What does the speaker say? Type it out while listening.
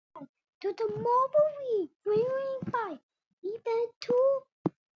to the Mobile Week 2025 event 2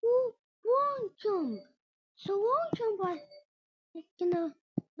 long jump. So long jump was gonna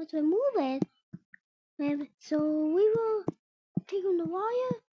let's remove it. So we will take on the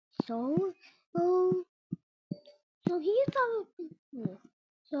wire. So so so here's our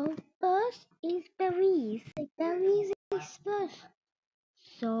so first is berries. The berries is first.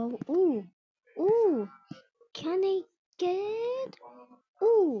 So ooh, can I get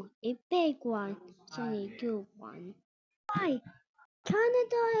a big one? Can I do one? Why?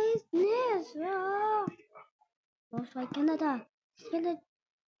 Canada is next. Looks like Canada. Canada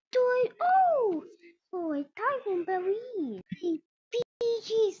doing a typhoon berry. A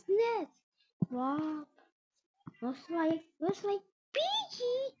Fiji next. Wow. Looks like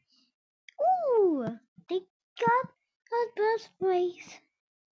Fiji. They got a birthplace.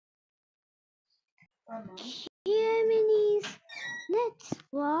 Germany's next.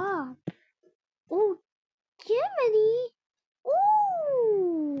 Wow. Oh, Germany.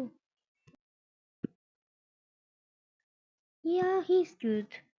 Ooh. Yeah, he's good.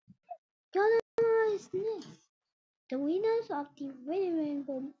 Canada is next. The winners of the Red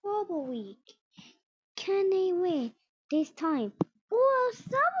Rainbow Mobile Week. Can they win this time? Or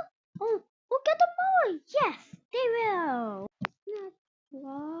some? Get the more! Yes, they will! Not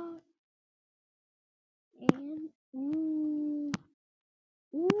wow. And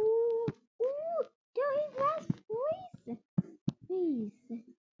there is last place. Please.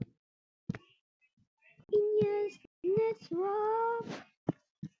 India's next rock.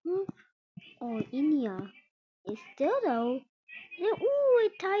 India is still though. And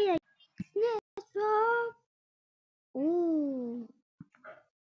it's tired. Next rock. Ooh.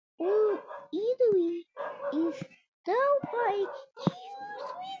 Italy is still by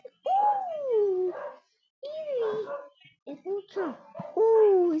sweet. Italy is ultra.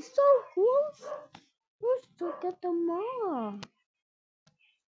 It's so close. Let's look at them all.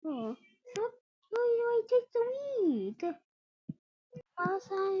 So you take the lead.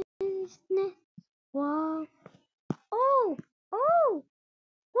 Outside. Wow. Oh,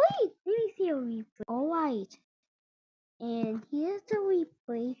 wait, let me see a replay. Alright, and here's the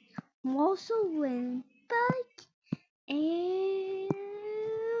replay. I'm also went back and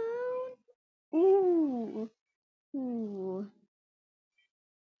ooh.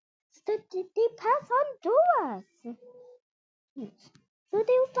 So they pass on to us. So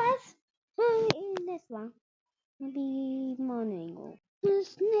they'll pass in this one. Maybe morning.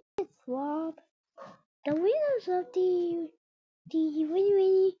 This next swap. The winners of the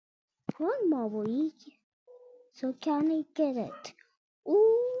 2021 Marble League. So can I get it?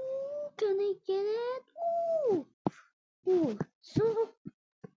 Can I get it? So so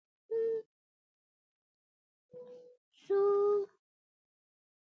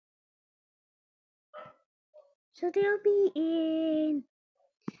so they'll be in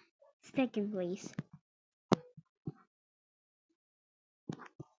second place.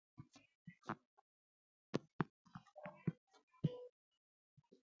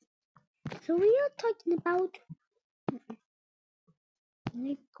 So we are talking about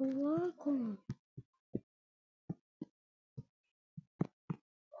Nicaragua.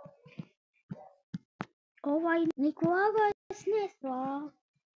 Alright, Nicaragua is next.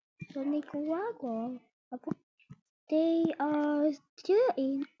 So Nicaragua, they are still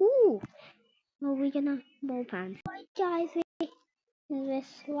in. No, we're gonna move on. Right, guys,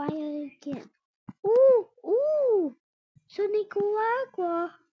 let's try again. So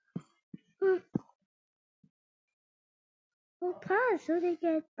Nicaragua will pass, so they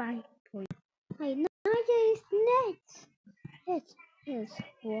get 5 points. Right, Niger is next. Yes.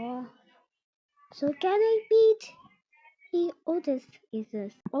 Wow. So can I beat the oldest is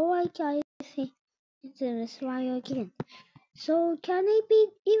this? Alright, guys, let's try again. So can I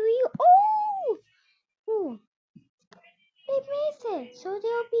beat Erie? They missed it. So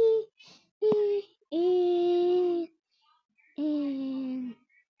they'll be in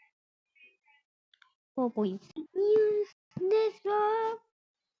 4 points. Next round.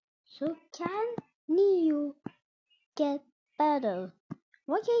 So can Neo get better?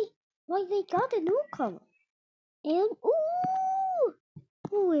 Why they got a newcomer? And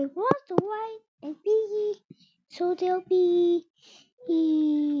it was the white and Biggie. So they'll be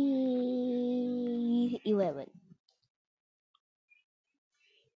 11.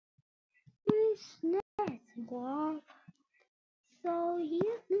 Next, wow. So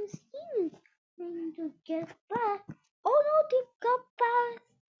here's the Stevens trying to get back. Oh no, they got back.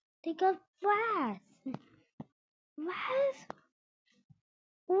 They got fast. Fast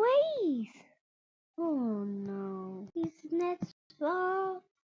ways. Oh no. He's next round.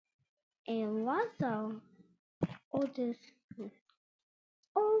 also all this.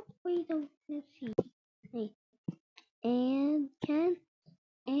 Oh, we don't see. Hey, and can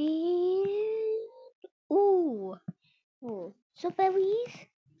and ooh, oh, so berries.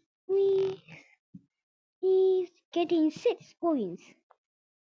 We he's getting 6 points.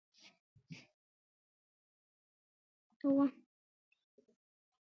 So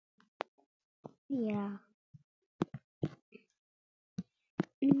yeah.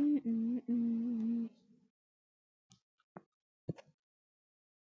 Mm, mm, mm.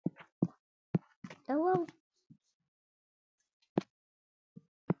 Oh well.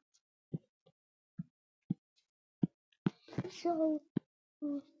 So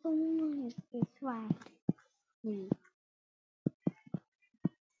someone is right. Hmm.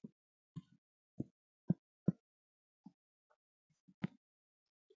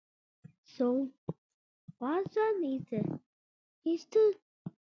 So Watson is the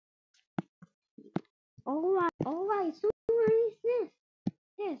alright. So where is this?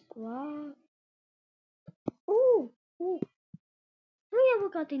 Yes. Wow. Oh. I never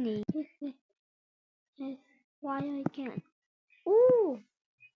got the name. Yes. Why I can't? Ooh.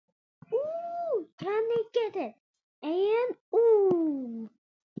 Can I get it? And ooh.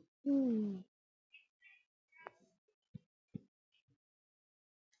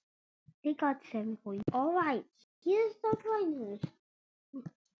 They got 7 points. Alright, here's the finals.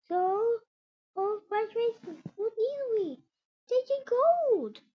 So, graduation, what did we? Taking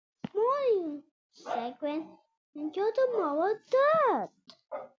gold. Morning, second, and tomorrow third.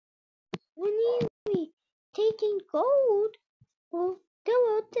 When we taking gold, well, they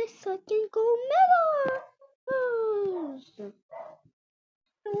were the second gold medal. So,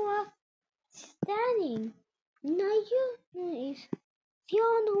 standing. Nigeria is still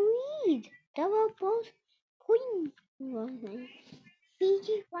on the lead. They were both points.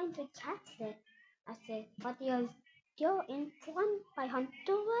 Fiji won the catch I said, but they are still in front by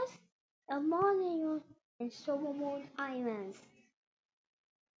Honduras, El Monte, and Solomon Islands.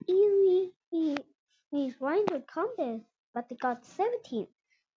 Easy is trying to contest, but they got 17.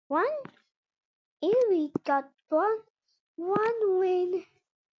 One Erie got one win,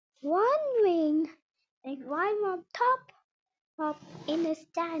 and right on top in the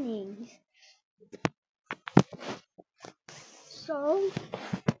standings. So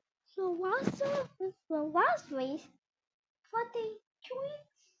what's the last race for the twins?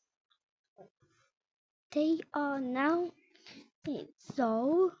 They are now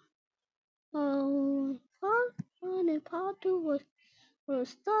so one and part two will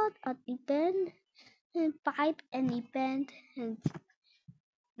start at event and 5 and event and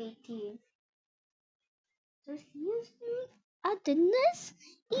 18. So see you soon at the next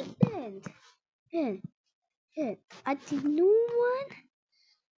event. And at the new one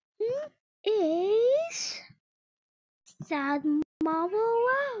is Sad Marble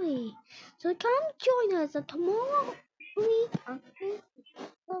Rally. So come join us tomorrow week on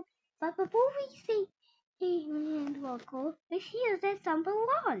Facebook. But before we say and welcome, here's the number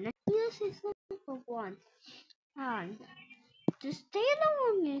one. Here's is number one. And to stay the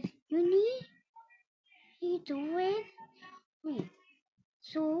longest, you need to wait.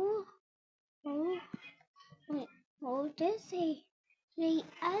 So, wait, this they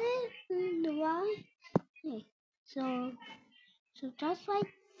added in the right. Wait, so just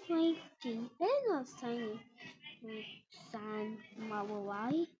like the pen of sign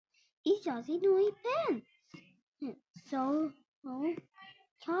Mawai, it's just in a pen. So,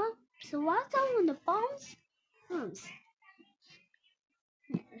 so what's on the bombs?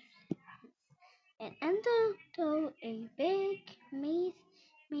 And enter to a big maze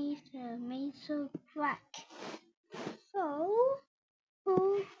track. So,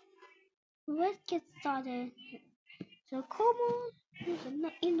 let's get started. So, Como is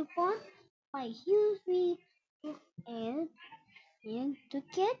in the front by Hughesby and to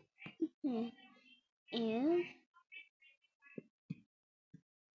get and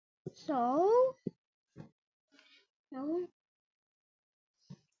so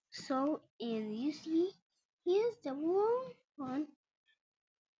and you see here's the one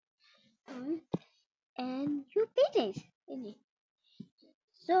and you finish.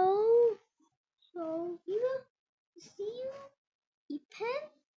 So you see you pen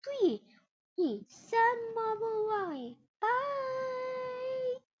 3. Sun Marble Ride.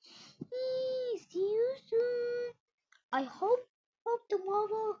 Bye. See you soon. I hope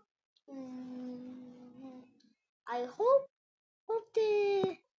tomorrow. I hope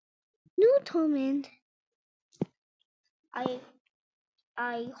the new tournament. I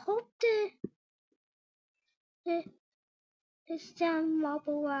hope the Sun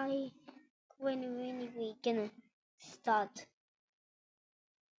Marble Ride when we gonna start?